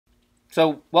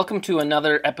So welcome to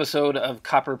another episode of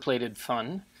Copper Plated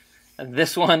Fun.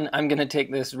 This one, I'm going to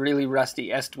take this really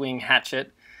rusty Estwing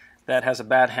Hatchet that has a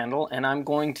bad handle, and I'm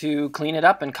going to clean it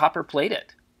up and copper plate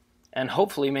it, and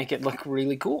hopefully make it look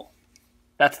really cool.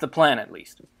 That's the plan, at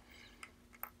least.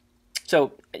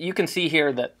 So you can see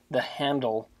here that the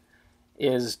handle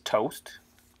is toast.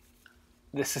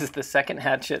 This is the second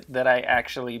hatchet that I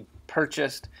actually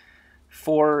purchased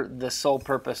for the sole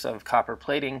purpose of copper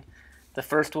plating. The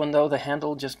first one, though, the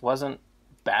handle just wasn't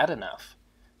bad enough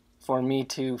for me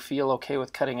to feel okay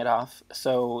with cutting it off.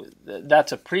 So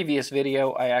that's a previous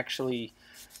video. I actually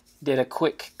did a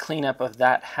quick cleanup of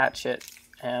that hatchet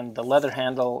and the leather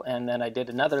handle, and then I did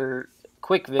another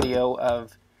quick video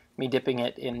of me dipping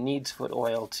it in need's foot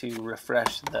oil to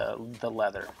refresh the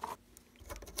leather.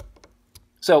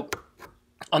 So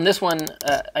on this one,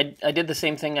 I did the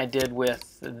same thing I did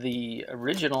with the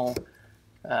original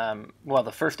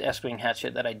the first Estwing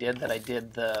hatchet that I did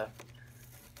the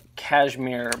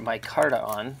cashmere micarta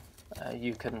on.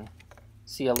 You can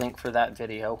see a link for that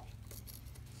video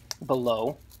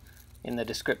below in the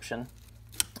description.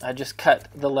 I just cut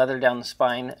the leather down the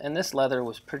spine, and this leather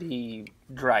was pretty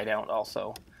dried out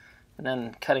also. And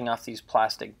then cutting off these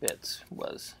plastic bits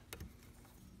was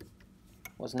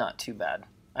not too bad.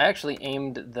 I actually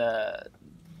aimed the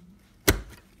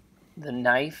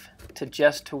knife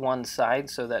to one side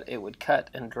so that it would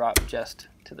cut and drop just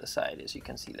to the side, as you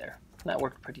can see there. And that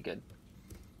worked pretty good.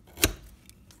 You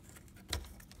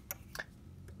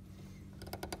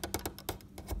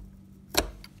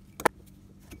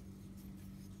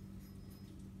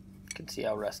can see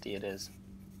how rusty it is.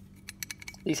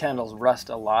 These handles rust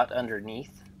a lot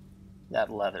underneath that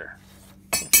leather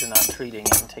if you're not treating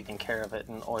it and taking care of it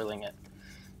and oiling it.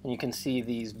 And you can see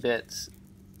these bits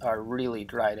are really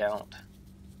dried out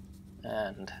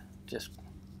and just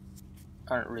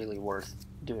aren't really worth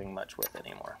doing much with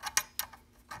anymore.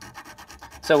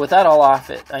 So with that all off,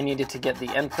 I needed to get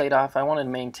the end plate off. I wanted to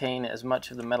maintain as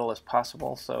much of the metal as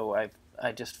possible, so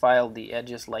I just filed the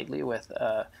edges lightly with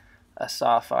a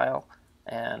saw file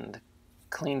and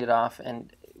cleaned it off.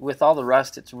 And with all the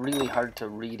rust, it's really hard to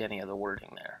read any of the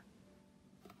wording there.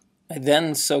 I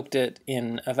then soaked it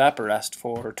in Evapo-Rust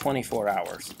for 24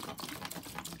 hours.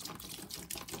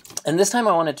 And this time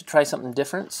I wanted to try something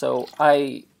different, so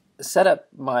I set up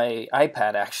my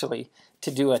iPad actually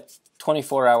to do a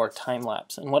 24-hour time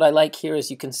lapse. And what I like here is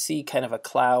you can see kind of a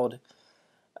cloud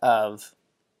of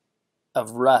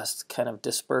rust kind of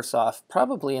disperse off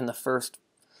probably in the first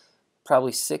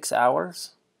 6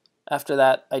 hours. After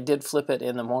that, I did flip it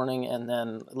in the morning and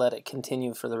then let it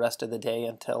continue for the rest of the day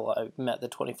until I met the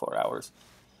 24 hours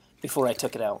before I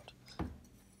took it out.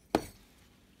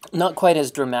 Not quite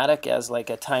as dramatic as like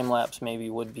a time lapse maybe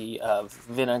would be of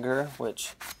vinegar,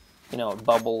 which, you know, it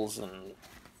bubbles and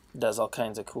does all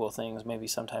kinds of cool things. Maybe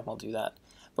sometime I'll do that.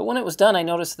 But when it was done, I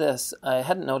noticed this. I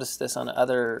hadn't noticed this on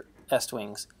other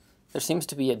Estwings. There seems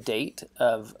to be a date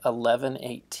of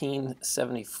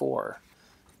 11/18/74.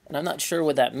 And I'm not sure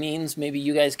what that means. Maybe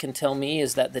you guys can tell me.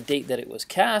 Is that the date that it was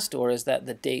cast, or is that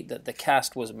the date that the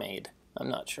cast was made? I'm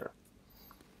not sure.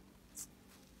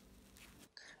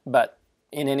 But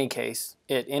in any case,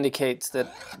 it indicates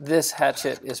that this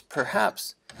hatchet is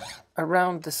perhaps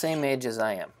around the same age as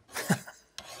I am.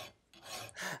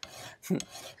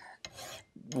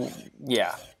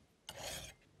 Yeah.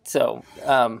 So,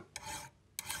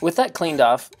 with that cleaned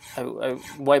off, I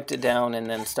wiped it down and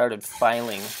then started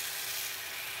filing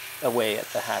away at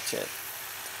the hatchet.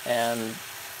 And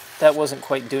that wasn't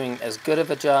quite doing as good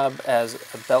of a job as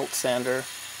a belt sander.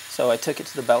 So I took it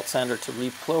to the belt sander to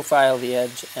reprofile the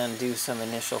edge and do some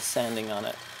initial sanding on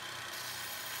it.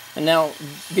 And now,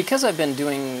 because I've been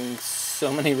doing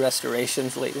so many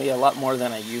restorations lately, a lot more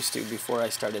than I used to before I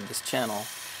started this channel,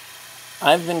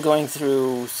 I've been going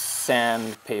through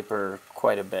sandpaper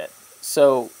quite a bit.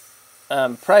 So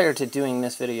prior to doing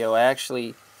this video,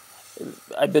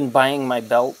 I've been buying my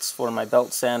belts for my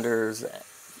belt sanders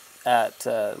at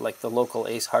like the local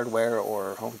Ace Hardware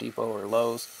or Home Depot or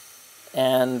Lowe's.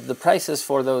 And the prices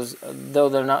for those, though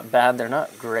they're not bad, they're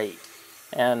not great.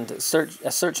 And a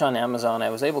search on Amazon, I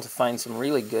was able to find some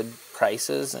really good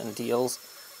prices and deals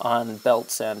on belt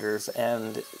sanders.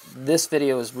 And this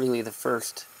video is really the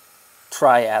first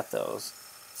try at those.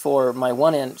 For my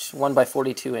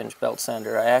 1x42" belt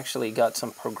sander, I actually got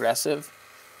some progressive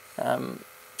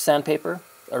sandpaper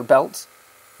or belts,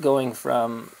 going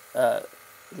from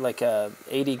like a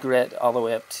 80 grit all the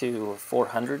way up to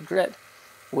 400 grit,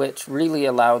 which really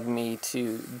allowed me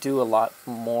to do a lot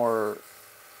more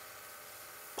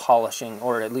polishing,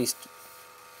 or at least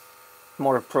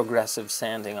more progressive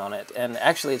sanding on it. And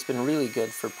actually it's been really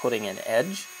good for putting an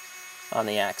edge on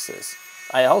the axis.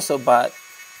 I also bought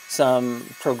some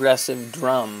progressive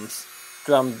drum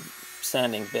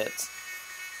sanding bits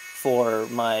for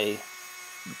my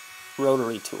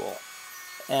rotary tool,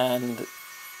 and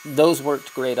those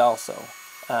worked great also.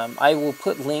 I will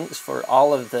put links for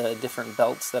all of the different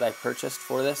belts that I purchased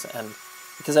for this, and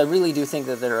because I really do think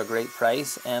that they're a great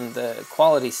price, and the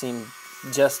quality seemed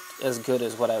just as good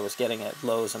as what I was getting at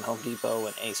Lowe's and Home Depot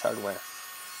and Ace Hardware.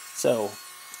 So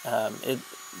it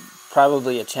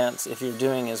probably a chance, if you're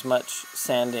doing as much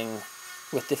sanding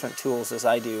with different tools as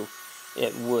I do,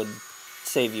 it would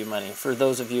save you money. For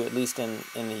those of you, at least in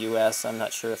the US, I'm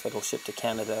not sure if it'll ship to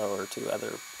Canada or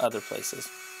to other places.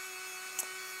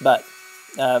 But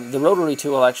the rotary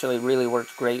tool actually really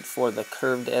worked great for the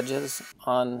curved edges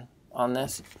on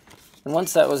this. And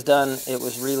once that was done, it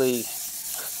was really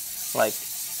like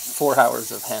 4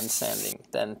 hours of hand sanding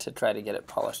then to try to get it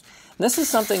polished. And this is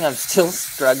something I'm still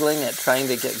struggling at trying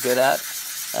to get good at.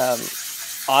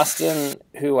 Austin,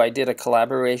 who I did a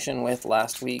collaboration with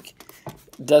last week,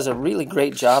 does a really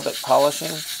great job at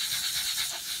polishing,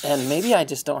 and maybe I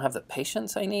just don't have the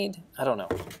patience I need. I don't know.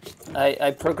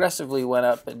 I progressively went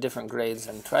up at different grades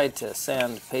and tried to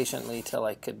sand patiently till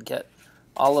I could get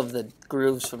all of the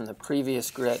grooves from the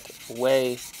previous grit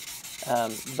away,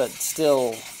 but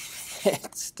still,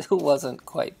 it still wasn't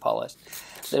quite polished.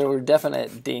 There were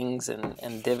definite dings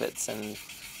and divots and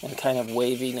kind of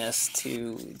waviness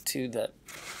to the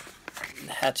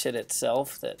hatchet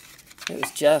itself that it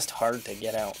was just hard to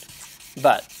get out.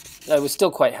 But I was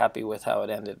still quite happy with how it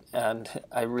ended, and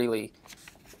I really,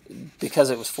 because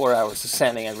it was 4 hours of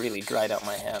sanding, I really dried out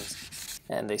my hands,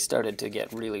 and they started to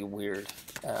get really weird.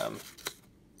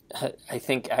 I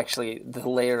think actually the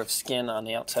layer of skin on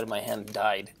the outside of my hand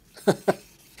died.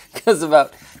 Because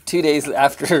about 2 days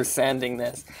after sanding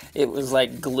this, it was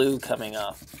like glue coming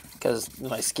off, because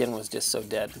my skin was just so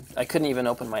dead. I couldn't even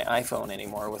open my iPhone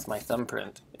anymore with my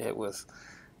thumbprint. It was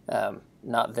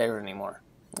not there anymore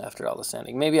after all the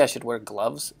sanding. Maybe I should wear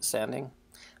gloves sanding.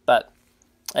 But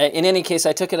in any case,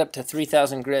 I took it up to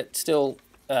 3,000 grit. Still,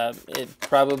 it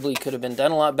probably could have been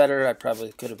done a lot better. I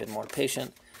probably could have been more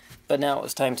patient. But now it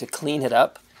was time to clean it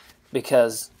up,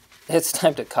 because it's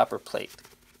time to copper plate.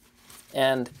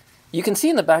 And you can see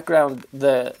in the background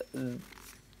the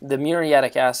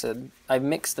muriatic acid. I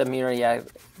mixed the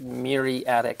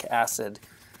muriatic acid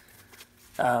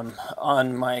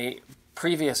on my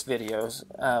previous videos,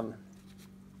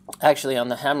 actually on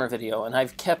the hammer video, and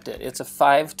I've kept it. It's a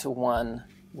 5-to-1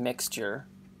 mixture,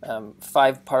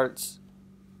 5 parts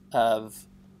of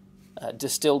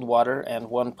distilled water and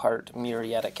 1 part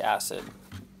muriatic acid.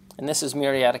 And this is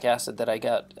muriatic acid that I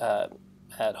got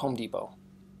at Home Depot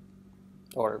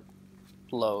or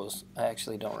Lowe's. I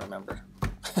actually don't remember.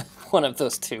 One of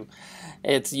those two.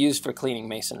 It's used for cleaning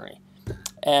masonry.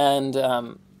 And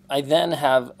I then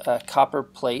have a copper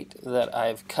plate that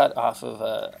I've cut off of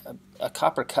a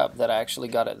copper cup that I actually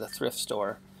got at the thrift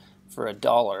store for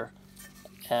 $1.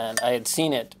 And I had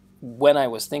seen it when I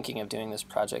was thinking of doing this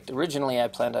project. Originally I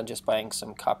planned on just buying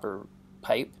some copper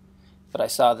pipe, but I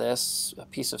saw this, a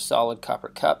piece of solid copper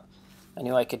cup. I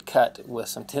knew I could cut with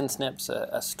some tin snips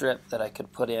a strip that I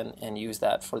could put in and use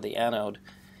that for the anode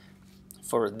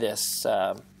for this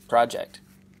project.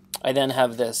 I then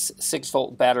have this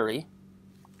 6-volt battery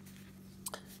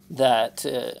that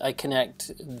I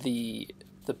connect the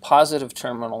positive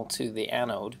terminal to the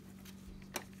anode,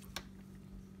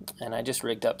 and I just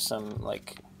rigged up some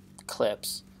like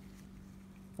clips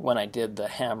when I did the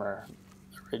hammer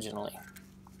originally.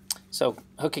 So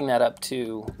hooking that up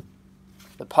to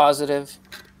the positive,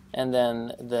 and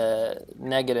then the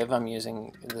negative, I'm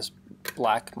using this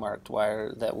black marked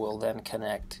wire that will then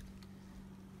connect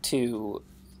to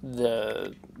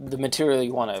the material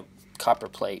you want to copper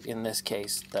plate, in this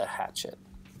case the hatchet.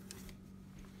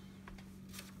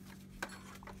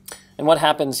 And what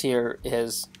happens here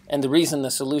is, and the reason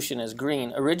the solution is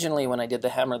green, originally when I did the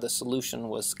hammer the solution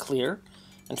was clear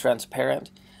and transparent.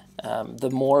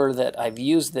 The more that I've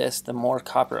used this, the more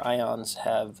copper ions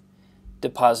have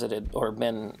deposited or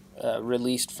been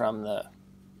released from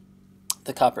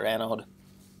the copper anode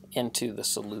into the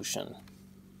solution.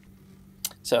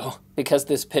 So because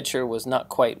this pitcher was not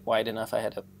quite wide enough, I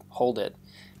had to hold it.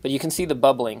 But you can see the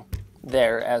bubbling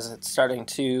there as it's starting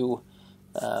to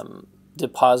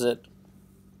deposit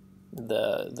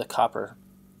the copper.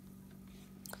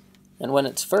 And when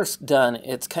it's first done,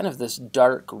 it's kind of this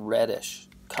dark reddish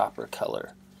copper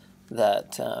color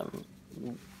that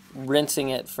rinsing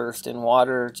it first in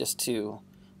water just to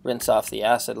rinse off the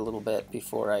acid a little bit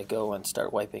before I go and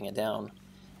start wiping it down.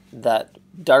 That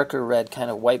darker red kind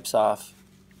of wipes off,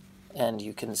 and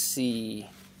you can see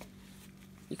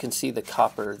you can see the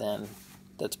copper then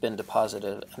that's been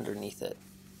deposited underneath it.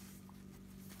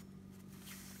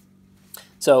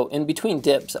 So in between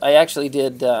dips, I actually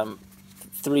did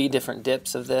 3 different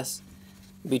dips of this.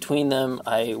 Between them,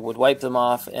 I would wipe them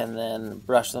off and then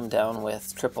brush them down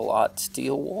with 000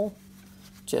 steel wool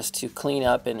just to clean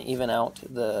up and even out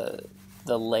the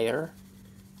layer.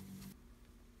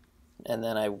 And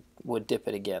then I would dip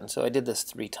it again. So I did this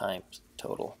 3 times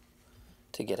total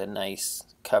to get a nice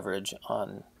coverage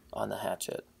on the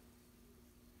hatchet.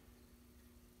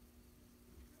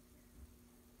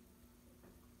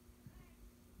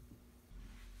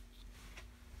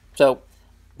 So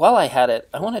while I had it,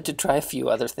 I wanted to try a few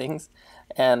other things,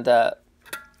 and I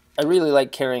really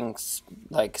like carrying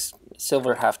like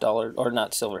silver $50, or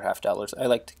not silver $50. I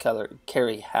like to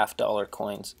carry $50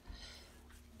 coins,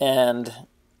 and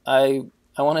I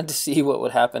wanted to see what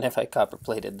would happen if I copper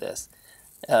plated this.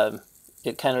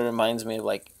 It kind of reminds me of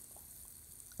like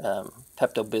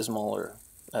Pepto-Bismol or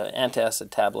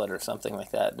antacid tablet or something like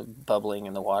that, bubbling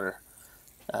in the water,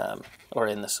 or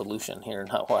in the solution here,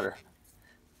 not water.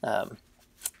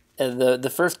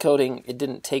 The first coating, it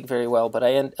didn't take very well, but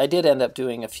I did end up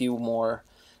doing a few more.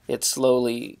 It's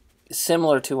slowly,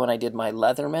 similar to when I did my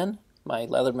Leatherman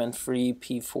Free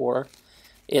P4.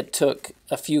 It took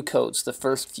a few coats. The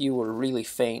first few were really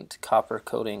faint copper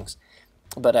coatings,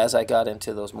 but as I got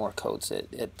into those more coats,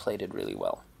 it plated really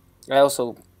well. I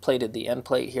also plated the end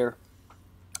plate here.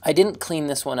 I didn't clean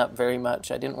this one up very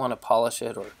much. I didn't want to polish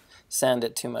it or sand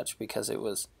it too much because it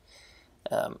was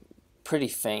pretty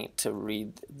faint to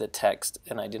read the text,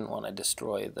 and I didn't want to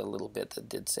destroy the little bit that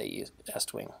did say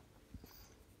Estwing.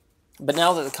 But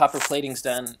now that the copper plating's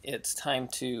done, it's time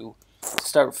to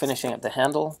start finishing up the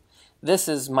handle. This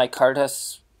is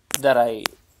Micarta that I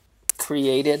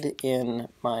created in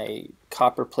my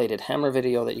copper plated hammer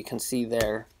video that you can see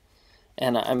there,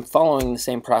 and I'm following the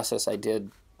same process I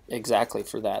did exactly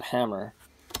for that hammer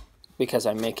because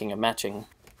I'm making a matching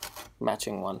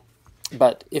one.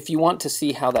 But if you want to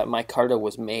see how that micarta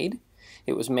was made,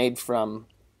 it was made from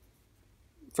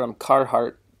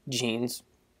Carhartt jeans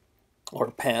or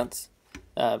pants,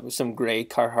 some gray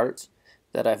Carhartts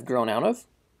that I've grown out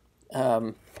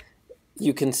of.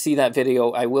 You can see that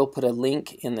video. I will put a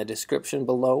link in the description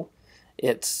below.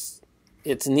 It's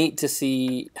neat to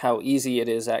see how easy it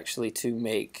is actually to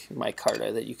make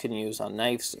micarta that you can use on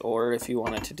knives, or if you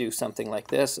wanted to do something like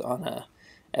this on a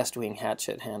Estwing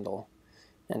Hatchet handle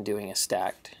and doing a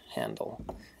stacked handle.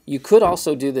 You could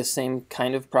also do the same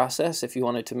kind of process if you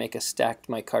wanted to make a stacked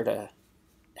micarta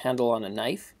handle on a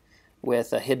knife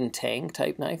with a hidden tang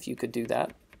type knife. You could do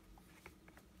that.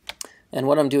 And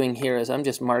what I'm doing here is I'm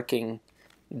just marking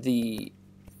the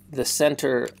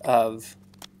center of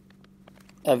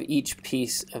each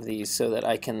piece of these so that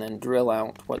I can then drill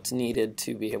out what's needed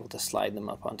to be able to slide them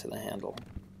up onto the handle.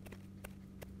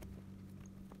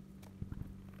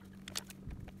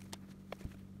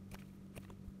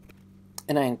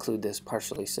 And I include this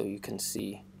partially so you can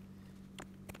see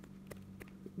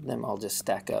them all just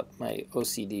stack up. My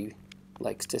OCD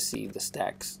likes to see the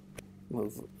stacks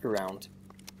move around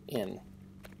in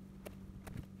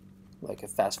like a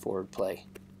fast forward play.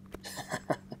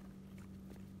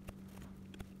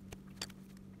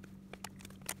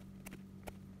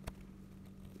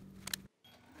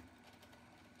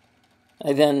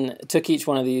 I then took each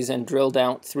one of these and drilled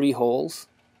out 3 holes,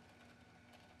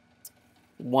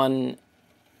 one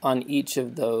on each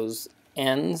of those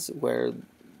ends where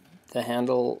the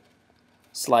handle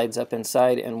slides up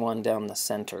inside, and one down the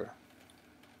center.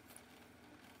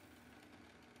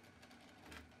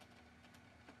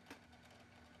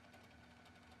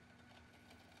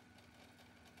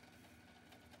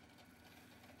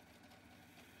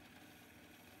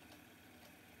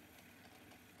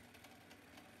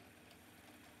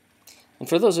 And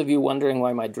for those of you wondering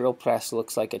why my drill press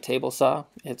looks like a table saw,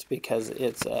 it's because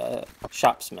it's a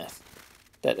shopsmith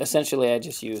that essentially I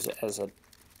just use as a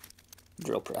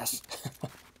drill press.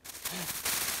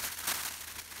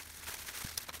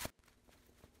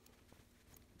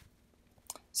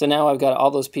 So now I've got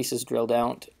all those pieces drilled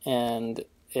out, and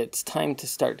it's time to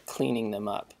start cleaning them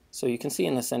up. So you can see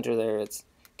in the center there it's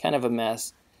kind of a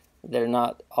mess. They're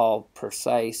not all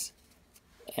precise,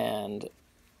 and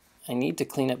I need to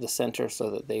clean up the center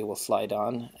so that they will slide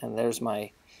on. And there's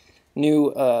my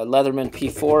new Leatherman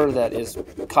P4 that is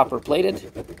copper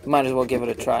plated. Might as well give it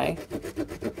a try.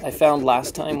 I found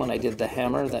last time when I did the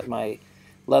hammer that my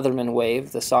Leatherman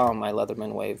Wave, the saw on my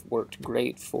Leatherman Wave, worked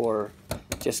great for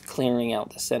just clearing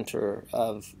out the center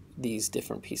of these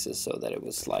different pieces so that it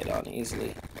would slide on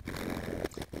easily.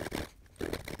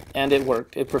 And it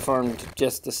worked. It performed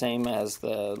just the same as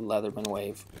the Leatherman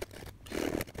Wave.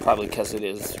 probably because it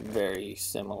is very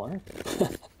similar.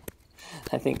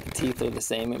 I think the teeth are the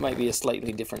same. It might be a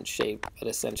slightly different shape, but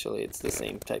essentially it's the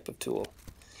same type of tool.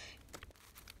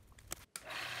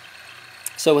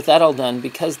 So with that all done,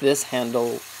 because this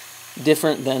handle,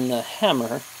 different than the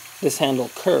hammer, this handle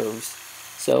curves,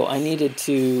 so I needed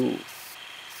to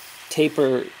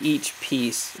taper each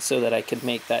piece so that I could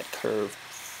make that curve.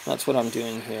 That's what I'm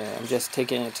doing here. I'm just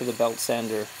taking it to the belt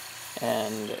sander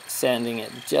and sanding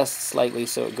it just slightly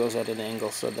so it goes at an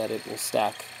angle so that it will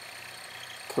stack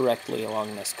correctly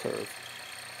along this curve.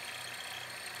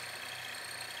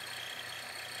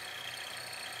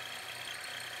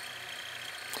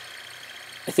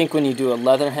 I think when you do a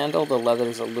leather handle, the leather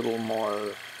is a little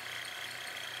more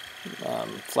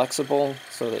flexible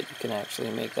so that you can actually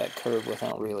make that curve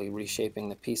without really reshaping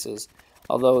the pieces.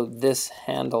 Although this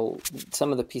handle,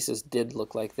 some of the pieces did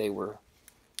look like they were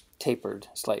tapered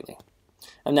slightly.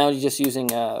 I'm now just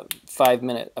using a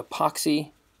 5-minute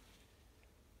epoxy.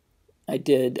 I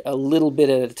did a little bit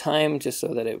at a time just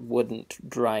so that it wouldn't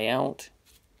dry out.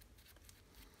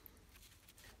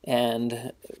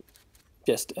 And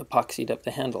just epoxied up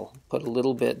the handle. Put a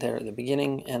little bit there at the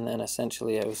beginning, and then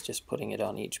essentially I was just putting it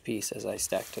on each piece as I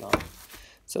stacked it on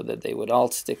so that they would all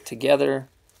stick together.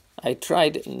 I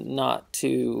tried not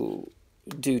to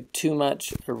do too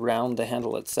much around the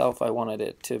handle itself. I wanted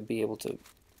it to be able to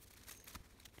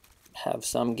have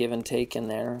some give and take in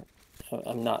there.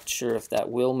 I'm not sure if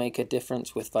that will make a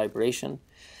difference with vibration.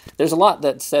 There's a lot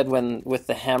that said with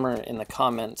the hammer in the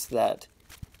comments that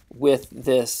with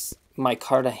this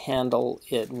micarta handle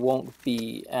it won't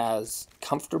be as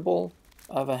comfortable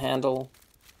of a handle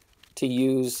to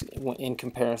use in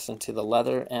comparison to the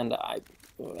leather, and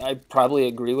I probably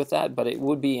agree with that, but it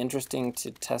would be interesting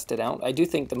to test it out. I do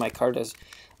think the micarta is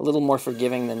a little more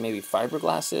forgiving than maybe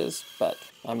fiberglass is, but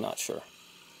I'm not sure.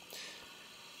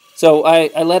 So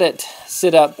I let it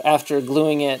sit up after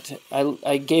gluing it.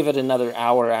 I gave it another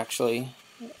hour actually,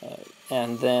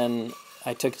 and then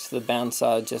I took it to the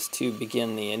bandsaw just to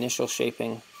begin the initial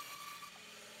shaping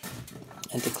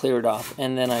and to clear it off.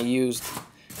 And then I used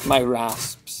my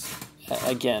rasps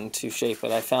again to shape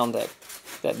it. I found that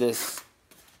this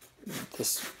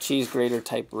cheese grater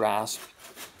type rasp,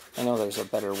 I know there's a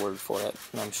better word for it,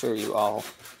 and I'm sure you all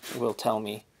will tell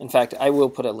me. In fact, I will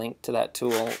put a link to that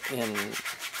tool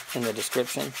in the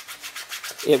description.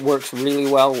 It works really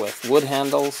well with wood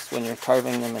handles when you're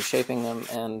carving them and shaping them,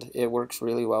 and it works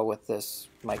really well with this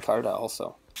micarta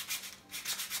also.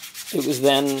 It was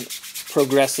then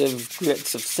progressive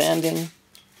grits of sanding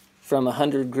from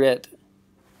 100 grit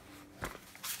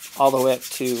all the way up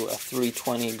to a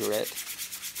 320 grit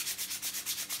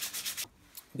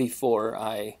before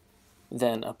I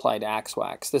then applied axe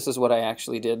wax. This is what I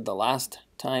actually did the last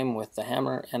time with the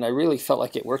hammer, and I really felt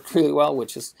like it worked really well,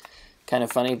 which is kind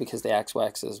of funny because the axe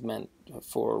wax is meant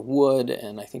for wood,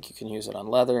 and I think you can use it on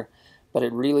leather, but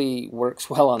it really works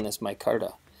well on this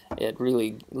micarta. It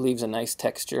really leaves a nice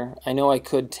texture. I know I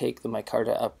could take the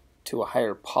micarta up to a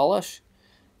higher polish,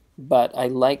 but I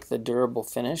like the durable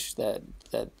finish that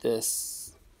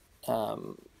this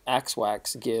axe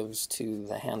wax gives to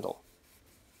the handle.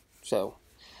 So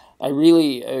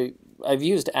I've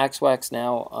used axe wax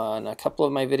now on a couple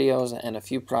of my videos and a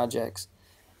few projects,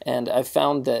 and I've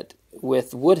found that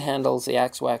with wood handles, the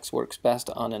axe wax works best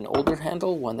on an older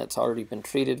handle, one that's already been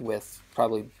treated with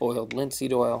probably boiled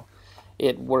linseed oil.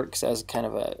 It works as kind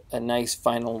of a nice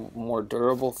final, more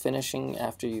durable finishing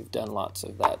after you've done lots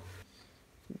of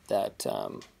that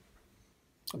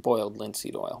boiled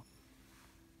linseed oil.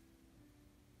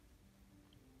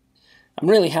 I'm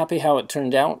really happy how it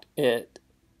turned out. It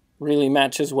really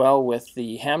matches well with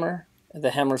the hammer.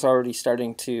 The hammer's already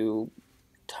starting to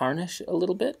tarnish a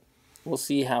little bit. We'll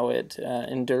see how it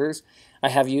endures. I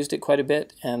have used it quite a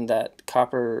bit, and that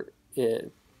copper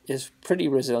is pretty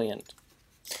resilient.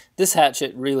 This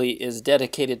hatchet really is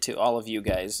dedicated to all of you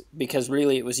guys, because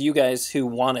really it was you guys who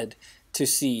wanted to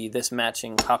see this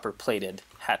matching copper-plated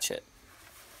hatchet.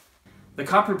 The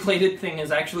copper-plated thing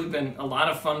has actually been a lot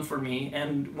of fun for me,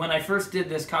 and when I first did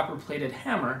this copper-plated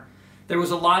hammer, there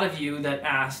was a lot of you that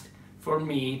asked for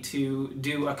me to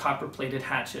do a copper-plated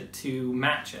hatchet to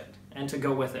match it and to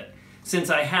go with it, since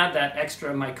I had that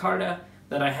extra micarta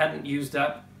that I hadn't used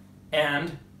up,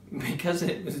 and because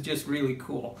it was just really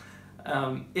cool.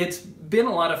 It's been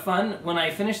a lot of fun. When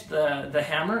I finished the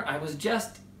hammer, I was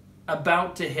just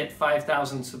about to hit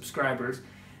 5,000 subscribers,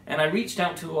 and I reached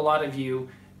out to a lot of you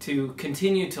to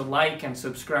continue to like and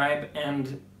subscribe,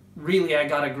 and really I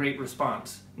got a great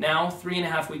response. Now,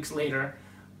 3.5 weeks later,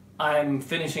 I'm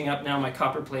finishing up now my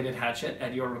copper-plated hatchet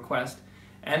at your request,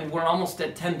 and we're almost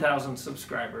at 10,000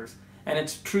 subscribers. and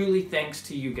it's truly thanks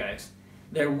to you guys.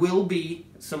 There will be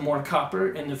some more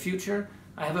copper in the future.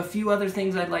 I have a few other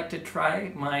things I'd like to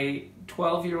try. My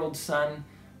 12-year-old son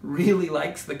really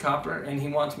likes the copper, and he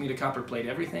wants me to copper plate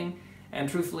everything. And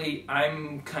truthfully,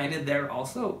 I'm kind of there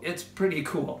also. It's pretty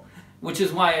cool, which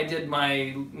is why I did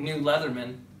my new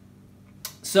Leatherman.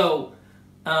 So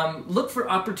look for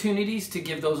opportunities to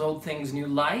give those old things new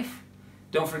life.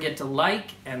 Don't forget to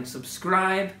like and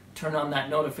subscribe, turn on that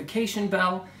notification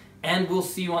bell, and we'll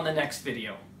see you on the next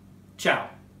video. Ciao.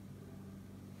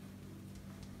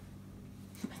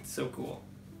 It's so cool.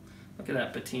 Look at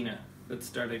that patina that's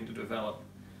starting to develop.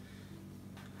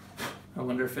 I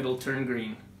wonder if it'll turn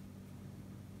green.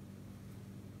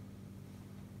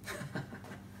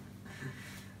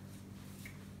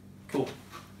 Cool.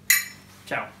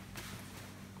 Ciao.